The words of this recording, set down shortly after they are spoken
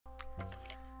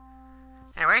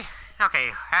Anyway, okay,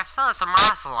 I saw some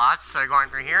ocelots going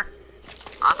through here.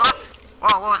 Ocelots?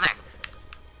 Whoa, what was that?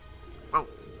 Whoa.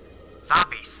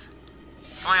 Zombies.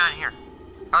 What's going on here?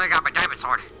 Oh, I got my diamond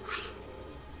sword.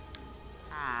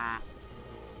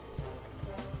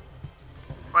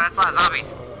 Well, that's a lot of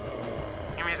zombies.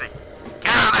 Give me a sec.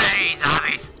 Kill me,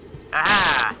 zombies!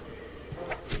 Aha!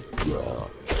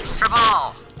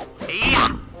 Triple!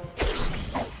 Yeah!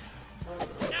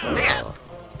 Yeah!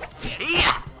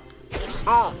 Yeah!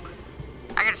 Boom!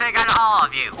 I can take out all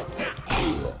of you!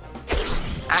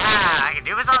 Aha! I can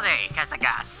do this all day, because I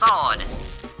got a sword!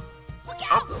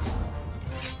 Oh!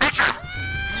 Petra!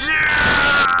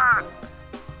 Yeah!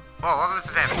 Whoa, what was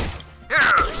this happening?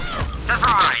 Yeah!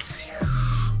 Surprise!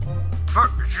 Boom!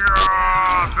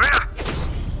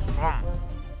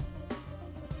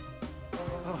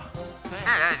 Yeah,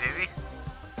 that was easy.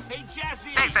 Hey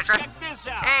Jesse, Thanks, Petra. check this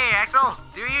out. Hey, Axel,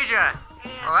 do you?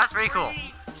 Oh, that's pretty cool.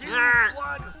 3, 2, 1,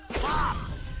 pop.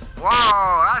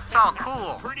 Whoa, that's so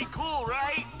cool. Pretty cool,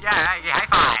 right? Yeah, high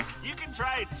five. You can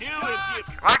try it too if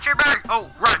you... Watch your back.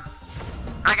 Oh, run.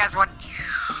 I guess what?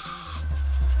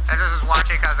 I just watch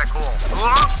it because it's cool.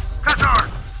 Whoa, cut her.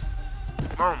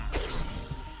 Boom.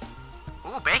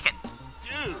 Ooh, bacon.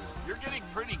 Dude, you're getting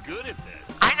pretty good at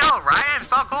this. I know, right? I'm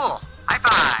so cool. High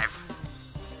five.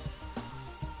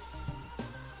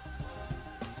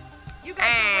 You guys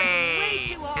are working way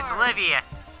too hard. It's Olivia.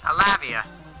 Alavia.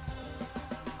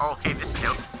 Okay, this is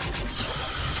dope.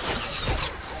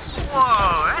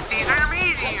 Whoa, that's easier and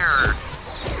easier.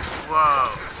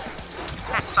 Whoa,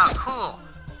 that's so cool.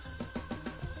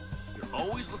 You're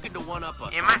always looking to one-up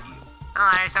us, Am aren't I? you?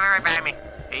 Oh, there's something right behind me.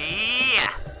 Yeah.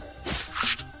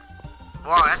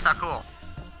 Whoa, that's so cool.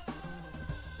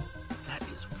 That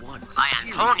is one By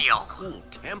Antonio. cool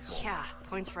temple. Yeah,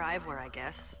 points for Ivor, I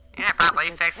guess. Yeah, That's a probably.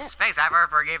 good Thanks, tip. Ivor,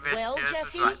 for giving Well, this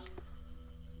Jesse? what?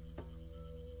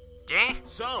 Jay?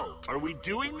 So, are we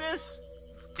doing this?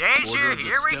 Danger, Order of the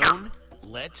here we go. Stone,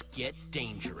 let's get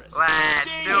dangerous.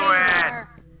 Let's do it. Danger.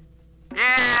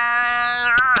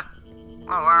 Yeah. Whoa,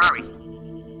 where are we?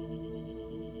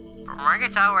 From what I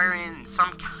can tell, we're in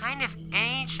some kind of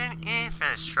ancient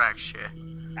infrastructure.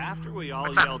 After we all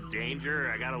What's up? yelled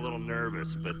danger, I got a little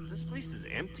nervous, but this place is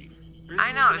empty. There I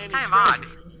isn't know, even it's any kind of odd.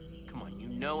 treasure. Come on, you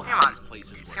know Come how on. these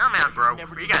places work. Come on, bro. Treasure's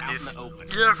never We just got out this. in the open.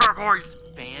 Yeah, 4 points.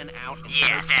 Fan out and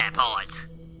Yeah, search 10 for clues. points.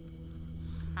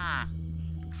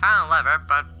 Found a lever,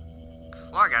 but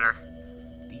look at her.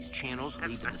 These channels lead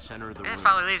to the center of the This room.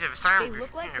 probably leads to the center. They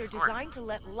look like they're designed to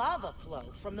let lava flow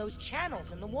from those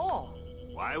channels in the wall.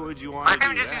 Why would you want Why to do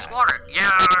can't we just that? use water? Yeah,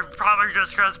 probably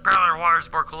just because apparently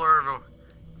water's more colorful.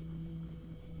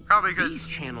 Probably These because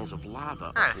channels of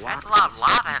lava yeah, are that's blocked a lot of by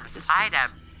lava sticky inside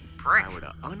that pistons. brick. If I were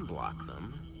to unblock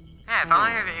them, Yeah, if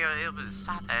only you were able to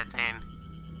stop that thing.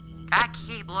 Gotta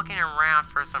keep looking around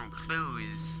for some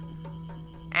clues.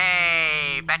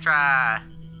 Hey, Petra.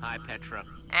 hi Petra.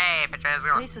 Hey, Petra, how's it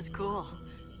going? Place is cool.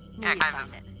 Yeah, Need to kind of.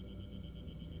 find it.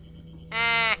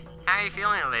 How are you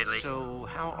feeling lately? So,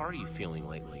 how are you feeling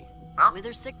lately? Well,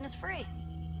 Wither sickness free.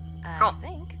 I Cool.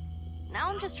 think. Now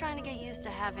I'm just trying to get used to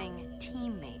having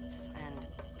teammates and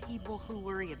people who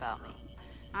worry about me.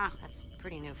 That's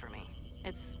pretty new for me.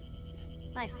 It's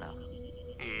nice though.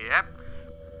 yep.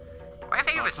 What do you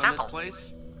think of his Thoughts on this temple?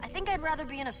 place? I think I'd rather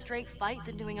be in a straight fight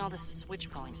than doing all this switch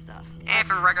pulling stuff. Yeah,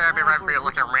 for the record, I'd be rather be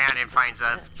looking around and find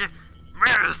stuff. Man,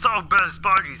 it's so best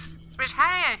buddies. Which,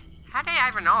 how did I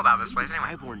even know about this place anyway?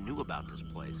 Ivor knew about this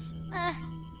place.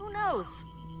 Who knows?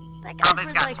 That Oh, guy's they's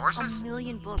read got like sources? a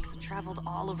million books and traveled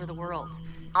all over the world.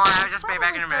 Oh, I'll just be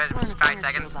back in a Probably minute, starts to learn 5 a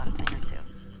thing or two seconds. about a thing or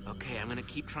two. Okay, I'm gonna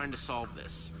keep trying to solve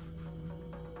this.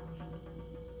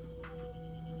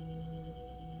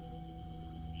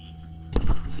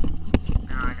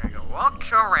 Now I gotta go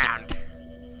walk around.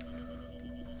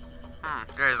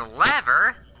 There's a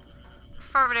lever.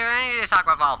 Before we do, I need to talk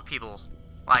about all the people.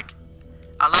 Like,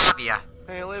 Alavia.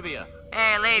 Hey Olivia.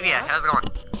 Hey, Alavia, Yeah? how's it going?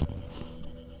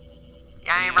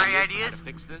 Got any bright for how ideas? to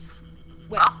fix this?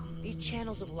 Well, Well? these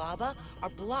channels of lava are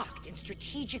blocked in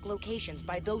strategic locations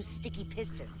by those sticky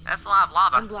pistons. That's a lot of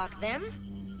lava. Unblock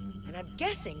them, and I'm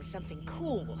guessing something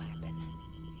cool will happen.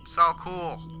 So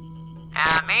cool.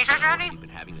 Main treasure So, have hunting? you been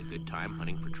having a good time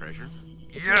hunting for treasure?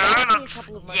 If Yeah, you asked me a let's-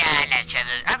 couple of months Yeah, ago, let's check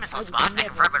it. I'm so I would smart, I can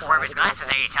never forever thought wear I his would glasses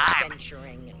go anytime.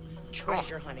 adventuring and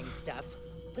treasure hunting stuff,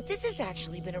 but this has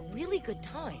actually been a really good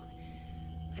time.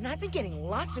 And I've been getting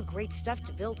lots of great stuff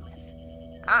to build with.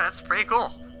 Oh, that's pretty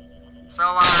cool.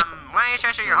 So, what any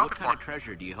treasure you're So hoping what kind for? of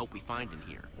treasure do you hope we find in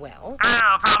here? Well, I don't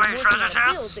know, probably I'm a working treasure on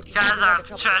a build chest? that could Because use another of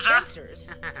couple treasure? of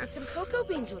sensors. But some cocoa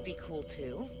beans would be cool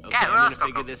too. Okay, Yeah, I'm who gonna else,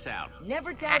 figure Coco? this out.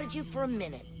 Never doubted you for a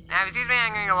minute. Now, excuse me,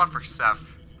 I'm gonna go look for stuff.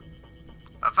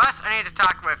 But first, I need to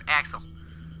talk with Axel.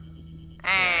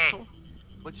 Hey, Axel?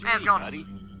 What you how's it need, going? buddy?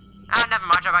 Never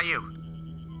much. How about you?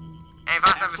 Any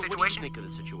thoughts of the Axel, what do you situation? think of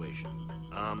the situation?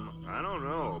 I don't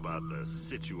know about the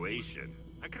situation.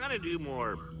 I kind of do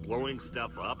more blowing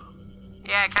stuff up.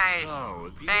 Yeah, kind of. So,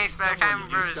 if you Thanks, need but someone kind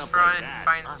to do of stuff throwing, like that,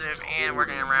 finding I'm stuff and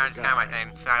working totally around your is kind of my guy.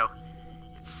 thing. So,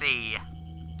 let's see.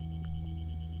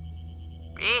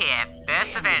 Yeah,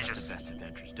 best Man, we have adventures. the best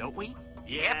adventures, don't we?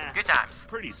 Yeah, Yep, good times.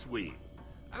 pretty sweet.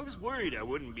 I was worried I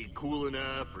wouldn't be cool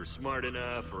enough or smart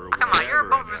enough or Oh, come on, you're whatever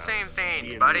both the enough same to things,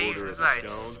 be in buddy. the Order of the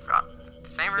Besides, Stone.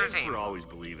 same Thanks routine. for always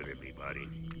believing in me, buddy.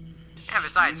 Yeah,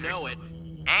 besides, You know it.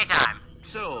 anytime.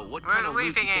 So, what What kind of do you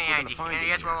loot think, do you think we're Andy? gonna find Any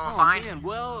in guess here? what we'll Oh find? man,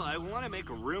 well, I want to make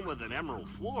a room with an emerald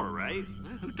floor, right?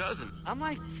 Who doesn't? I'm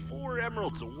like 4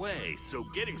 emeralds away, so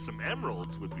getting some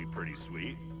emeralds would be pretty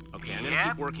sweet. Okay, I'm gonna Yep.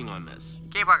 keep working on this.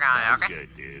 Keep working on it, Sounds okay?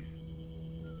 good, dude.